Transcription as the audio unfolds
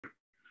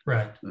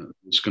Right.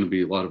 There's going to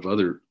be a lot of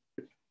other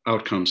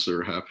outcomes that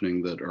are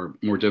happening that are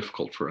more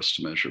difficult for us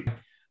to measure.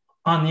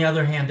 On the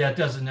other hand, that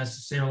doesn't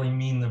necessarily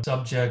mean the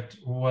subject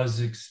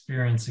was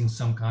experiencing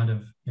some kind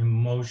of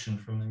emotion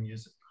from the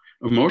music.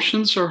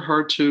 Emotions are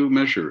hard to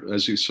measure,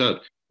 as you said.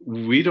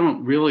 We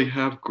don't really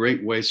have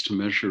great ways to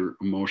measure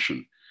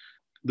emotion.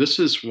 This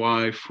is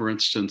why, for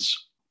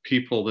instance,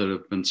 people that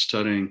have been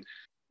studying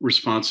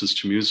responses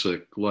to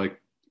music,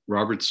 like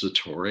Robert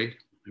Satori,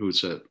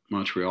 who's at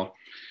Montreal,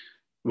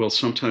 will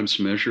sometimes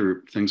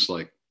measure things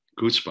like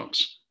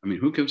goosebumps. I mean,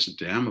 who gives a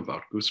damn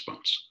about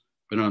goosebumps?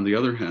 But on the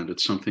other hand,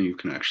 it's something you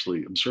can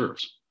actually observe.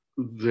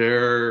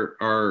 There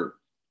are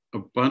a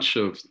bunch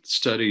of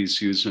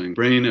studies using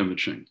brain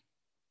imaging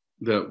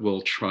that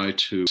will try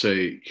to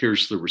say,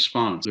 here's the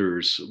response.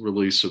 There's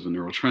release of a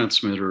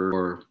neurotransmitter,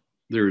 or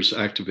there's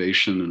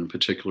activation in a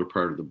particular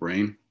part of the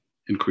brain,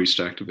 increased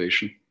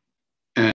activation.